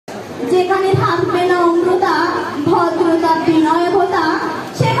যেখানে থাকবে নম্রতা, ভদ্রতা, বিনয়তা,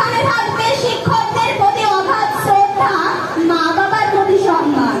 সেখানে থাকবে শিক্ষকদের প্রতি অগাধ শ্রদ্ধা, মা বাবার প্রতি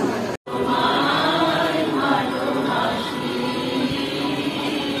সম্মান।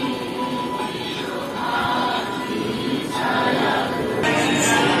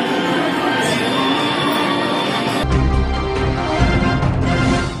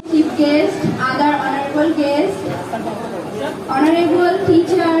 Chief guest, other honorable guests, honorable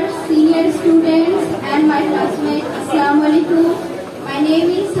teachers, senior students, and my classmates, Assalamu alaikum. My name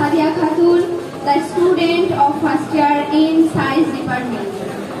is Sadia Khatun, the student of first year in Science Department.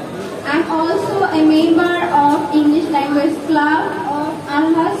 I am also a member of English Language Club of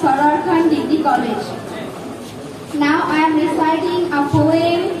Allah Sarar Khan Degree College. Now I am reciting a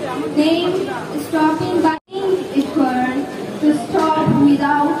poem named Stopping by Equal to Stop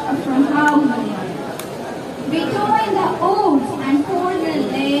Without from House. Between the oats and frozen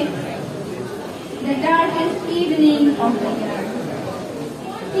lake, the darkest evening of the year,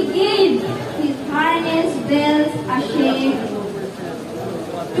 he gave his harness bells a shake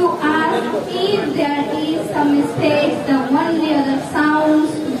to ask if there is some mistake. The only other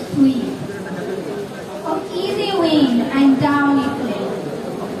sounds to sweep of easy wind and downy flake.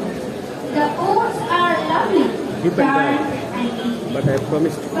 The oats are lovely, dark and easy,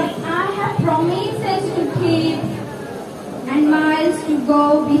 but I have promises to keep, and miles to go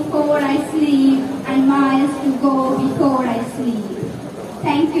before I sleep, and miles to go before I sleep.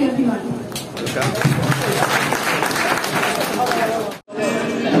 Thank you, everyone.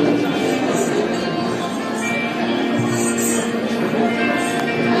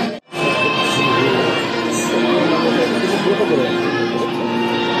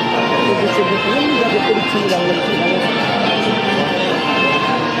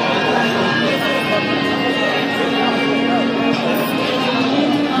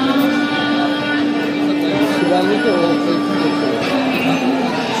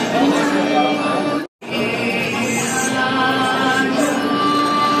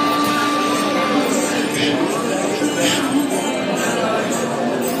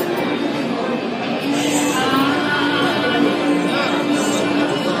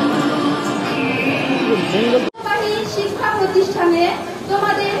 শিক্ষা প্রতিষ্ঠানে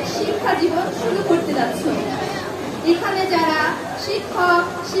তোমাদের শিক্ষা জীবন শুরু করতে যাচ্ছ। এখানে যারা শিক্ষক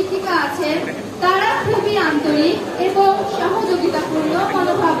শিক্ষিকা আছেন তারা খুবই আন্তরিক এবং সহযোগিতাপূর্ণ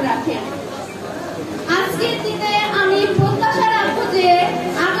মনোভাব রাখেন। আজকের দিনে আমি প্রত্যাশা রাখবো যে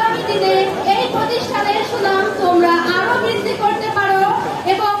আগামী দিনে এই প্রতিষ্ঠানের সুনাম তোমরা আরো বৃদ্ধি করতে পারো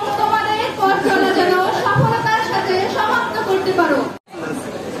এবং তোমাদের পথ চলা যেন সফলতার সাথে সমাপ্ত করতে পারো।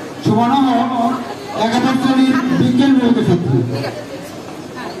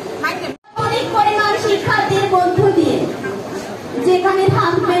 অনেক পরিমাণ শিক্ষার্থীর মধ্য দিয়ে যেখানে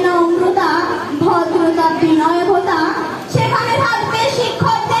থাকবে নম্রতা, ভদ্রতা, বিনয়তা, সেখানে থাকবে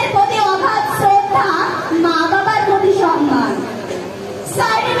শিক্ষকদের প্রতি অগাধ শ্রদ্ধা, মা বাবার প্রতি সম্মান।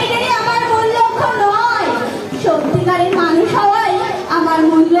 সার্টিফিকেটই আমার মূল লক্ষ্য নয়, সত্যিকারের মানুষ হওয়াই আমার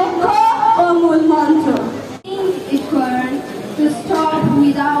মূল লক্ষ্য ও মূল মন্ত্র। To stop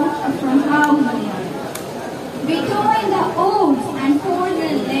without from house. Between the oats and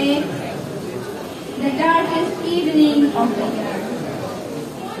frozen lake, the darkest evening of the year,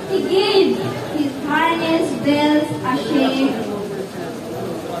 he gave his harness bells a shake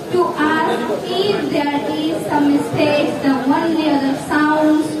to ask if there is some mistake. The only other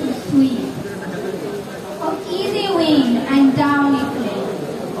sounds to sweep of easy wind and downy flake.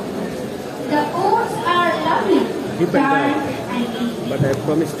 The oats are lovely, dark and easy,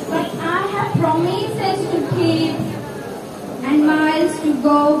 but I have promises to keep, and miles to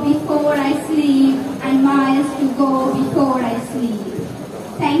go before I sleep, and miles to go before I sleep.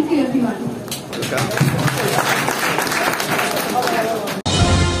 Thank you, everyone.